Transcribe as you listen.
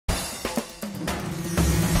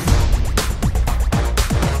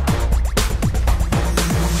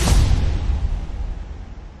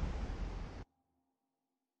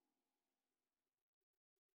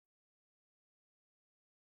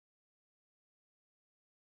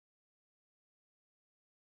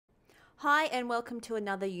Hi and welcome to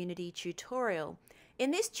another Unity tutorial.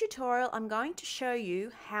 In this tutorial I'm going to show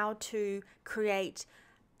you how to create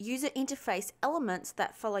user interface elements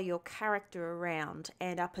that follow your character around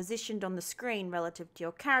and are positioned on the screen relative to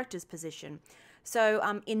your character's position.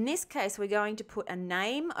 So in this case we're going to put a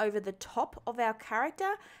name over the top of our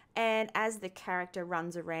character, and as the character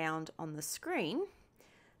runs around on the screen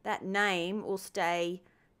that name will stay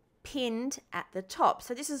pinned at the top.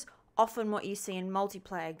 So this is often what you see in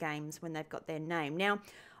multiplayer games when they've got their name. Now,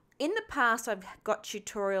 in the past, I've got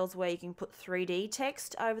tutorials where you can put 3D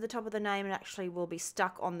text over the top of the name and actually will be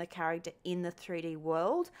stuck on the character in the 3D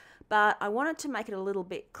world, but I wanted to make it a little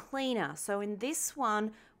bit cleaner. So in this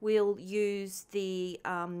one, we'll use the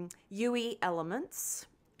UI elements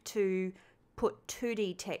to put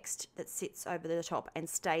 2D text that sits over the top and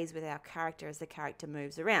stays with our character as the character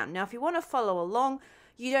moves around. Now, if you want to follow along,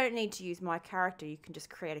 you don't need to use my character. You can just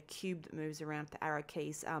create a cube that moves around with the arrow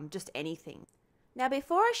keys, just anything. Now,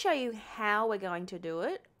 before I show you how we're going to do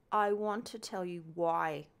it, I want to tell you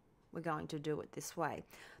why we're going to do it this way.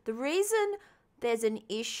 The reason there's an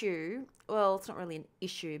issue, well, it's not really an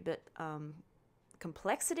issue, but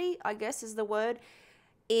complexity, I guess is the word,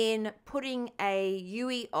 in putting a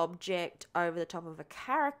UI object over the top of a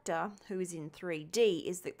character who is in 3D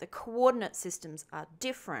is that the coordinate systems are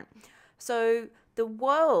different. So the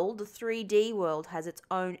world, the 3D world, has its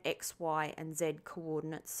own X, Y, and Z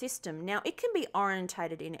coordinate system. Now, it can be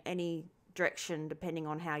orientated in any direction depending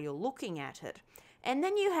on how you're looking at it. And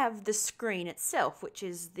then you have the screen itself, which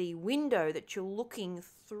is the window that you're looking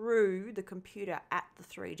through the computer at the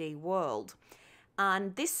 3D world.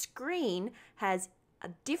 And this screen has a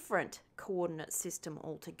different coordinate system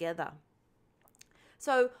altogether.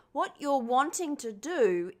 So what you're wanting to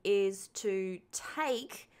do is to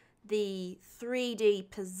take the 3D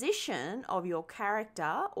position of your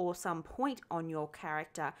character or some point on your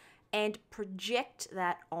character and project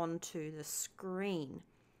that onto the screen,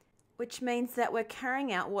 which means that we're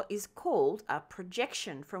carrying out what is called a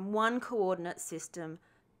projection from one coordinate system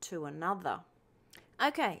to another.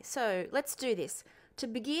 Okay, so let's do this. To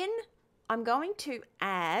begin, I'm going to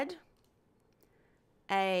add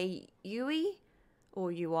a UI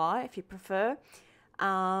or UI, if you prefer,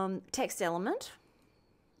 text element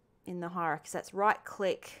in the hierarchy. So that's right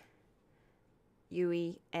click,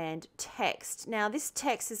 UI and text. Now this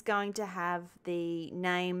text is going to have the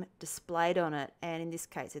name displayed on it, and in this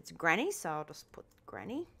case it's Granny, so I'll just put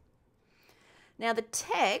Granny. Now the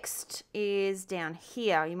text is down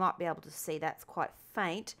here. You might be able to see that's quite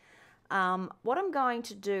faint. What I'm going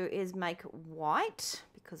to do is make it white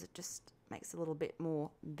because it just makes it a little bit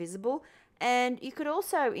more visible, and you could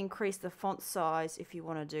also increase the font size if you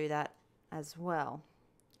want to do that as well.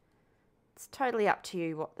 It's totally up to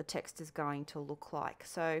you what the text is going to look like.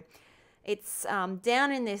 So it's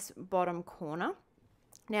down in this bottom corner.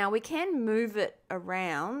 Now we can move it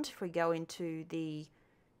around if we go into the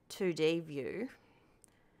 2D view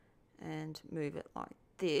and move it like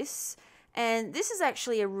this. And this is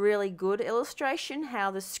actually a really good illustration how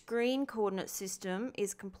the screen coordinate system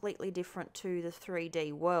is completely different to the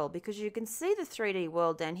 3D world, because you can see the 3D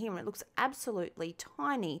world down here and it looks absolutely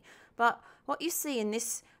tiny. But what you see in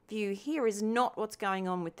this view here is not what's going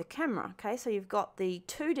on with the camera. Okay, so you've got the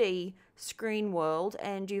 2D screen world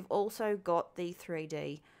and you've also got the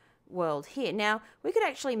 3D world here. Now, we could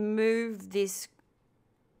actually move this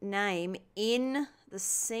name in the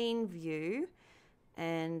scene view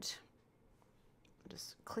and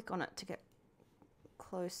just click on it to get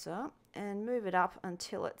closer and move it up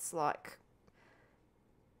until it's like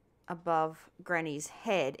above Granny's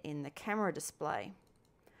head in the camera display.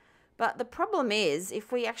 But the problem is,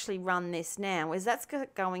 if we actually run this now, is that's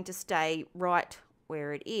going to stay right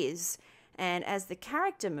where it is, and as the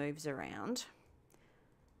character moves around,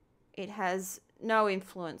 it has no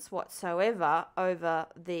influence whatsoever over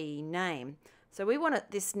the name. So we want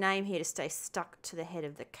this name here to stay stuck to the head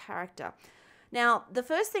of the character. Now, the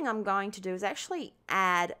first thing I'm going to do is actually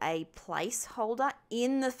add a placeholder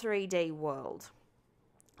in the 3D world.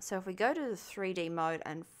 So if we go to the 3D mode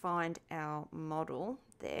and find our model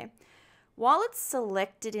there, while it's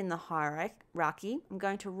selected in the hierarchy, I'm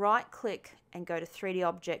going to right click and go to 3D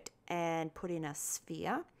object and put in a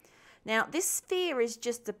sphere. Now, this sphere is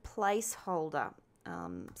just a placeholder.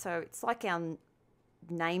 So it's like our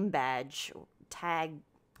name badge or tag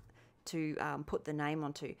to put the name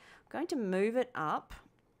onto. I'm going to move it up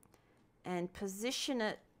and position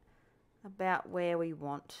it about where we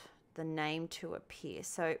want the name to appear.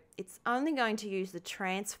 So it's only going to use the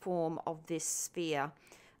transform of this sphere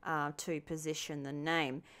to position the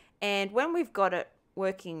name. And when we've got it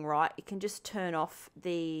working right, you can just turn off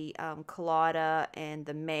the collider and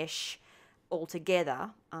the mesh all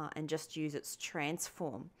together and just use its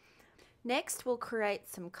transform. Next, we'll create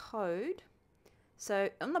some code. So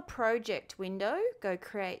on the project window, go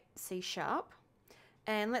create C#,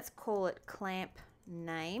 and let's call it clamp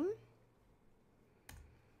name.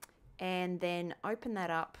 And then open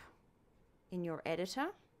that up in your editor.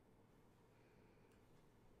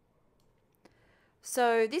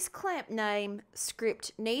 So this clamp name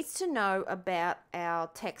script needs to know about our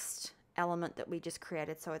text element that we just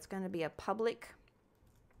created. So it's going to be a public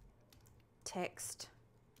text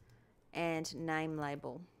and name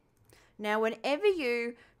label. Now, whenever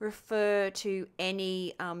you refer to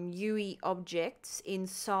any UI objects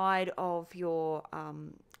inside of your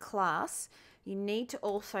class, you need to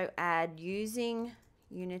also add using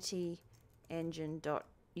Unity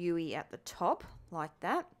engine.ui at the top, like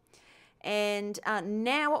that. And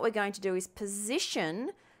now what we're going to do is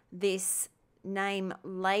position this name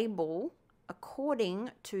label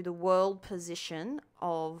according to the world position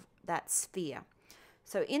of that sphere.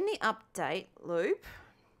 So in the update loop,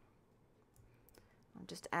 I'll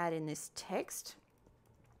just add in this text.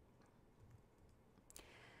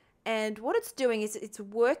 And what it's doing is it's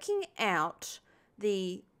working out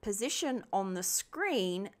the position on the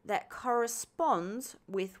screen that corresponds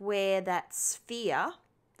with where that sphere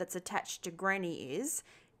that's attached to Granny is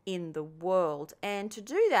in the world. And to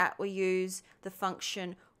do that, we use the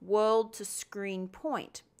function world to screen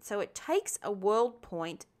point. So it takes a world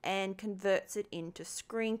point and converts it into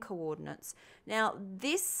screen coordinates. Now,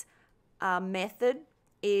 this method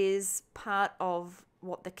is part of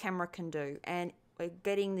what the camera can do, and we're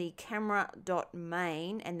getting the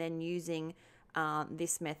camera.main and then using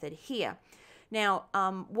this method here. Now,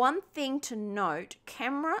 one thing to note,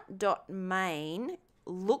 camera.main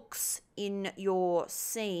looks in your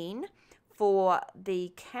scene for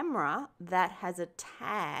the camera that has a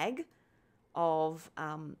tag of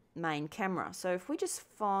main camera. So if we just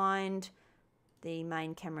find the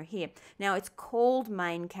main camera here. Now it's called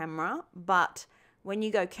main camera, but when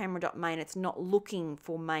you go camera.main, it's not looking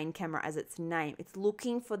for main camera as its name. It's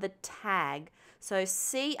looking for the tag. So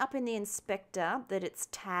see up in the inspector that it's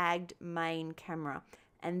tagged main camera.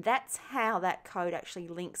 And that's how that code actually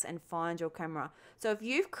links and finds your camera. So if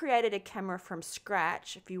you've created a camera from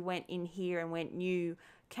scratch, if you went in here and went new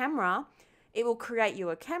camera, it will create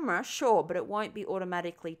you a camera, sure, but it won't be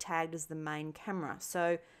automatically tagged as the main camera.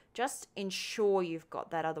 So just ensure you've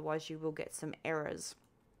got that, otherwise you will get some errors.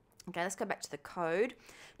 Okay, let's go back to the code.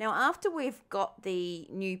 Now, after we've got the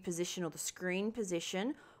new position or the screen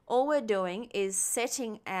position, all we're doing is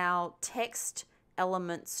setting our text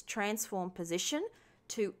elements transform position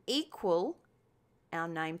to equal our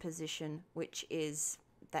name position, which is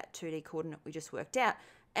that 2D coordinate we just worked out.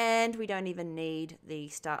 And we don't even need the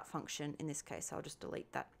start function in this case. I'll just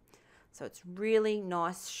delete that. So it's really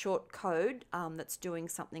nice short code that's doing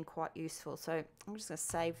something quite useful. So I'm just going to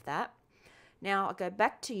save that. Now I'll go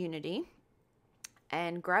back to Unity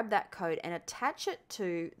and grab that code and attach it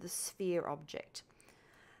to the sphere object.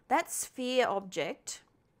 That sphere object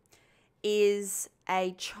is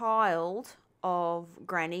a child of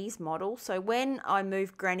Granny's model. So when I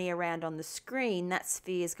move Granny around on the screen, that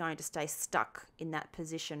sphere is going to stay stuck in that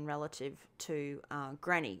position relative to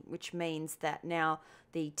Granny, which means that now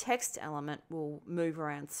the text element will move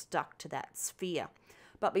around stuck to that sphere.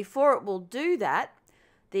 But before it will do that,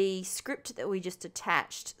 the script that we just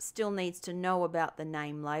attached still needs to know about the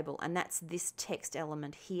name label, and that's this text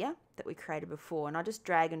element here that we created before. And I just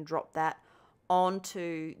drag and drop that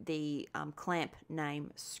onto the clamp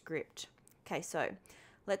name script. Okay, so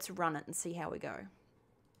let's run it and see how we go.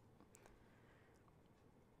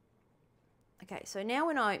 Okay, so now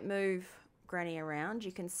when I move Granny around,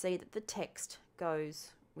 you can see that the text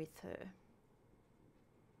goes with her.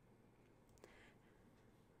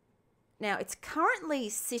 Now it's currently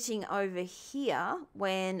sitting over here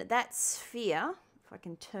when that sphere, if I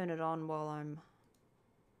can turn it on while I'm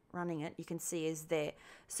running it, you can see is there.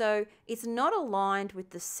 So it's not aligned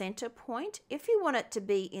with the center point. If you want it to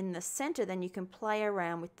be in the center, then you can play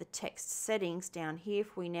around with the text settings down here.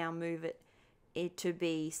 If we now move it to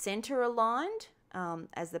be center aligned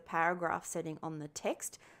as the paragraph setting on the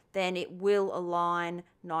text, then it will align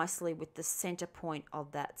nicely with the center point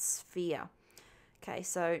of that sphere. Okay,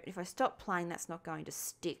 so if I stop playing, that's not going to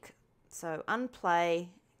stick. So unplay,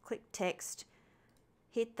 click text,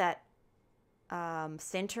 hit that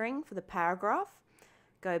centering for the paragraph,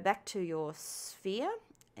 go back to your sphere,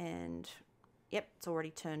 and yep, it's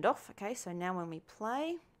already turned off. Okay, so now when we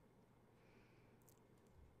play,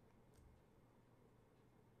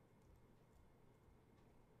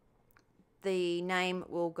 the name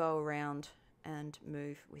will go around and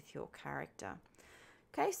move with your character.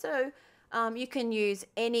 Okay, so You can use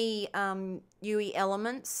any UE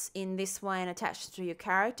elements in this way and attach to your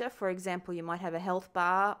character. For example, you might have a health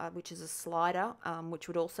bar, which is a slider, which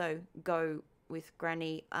would also go with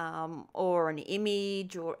Granny, or an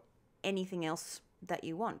image or anything else that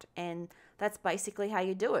you want. And that's basically how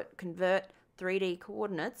you do it. Convert 3D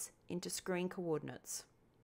coordinates into screen coordinates.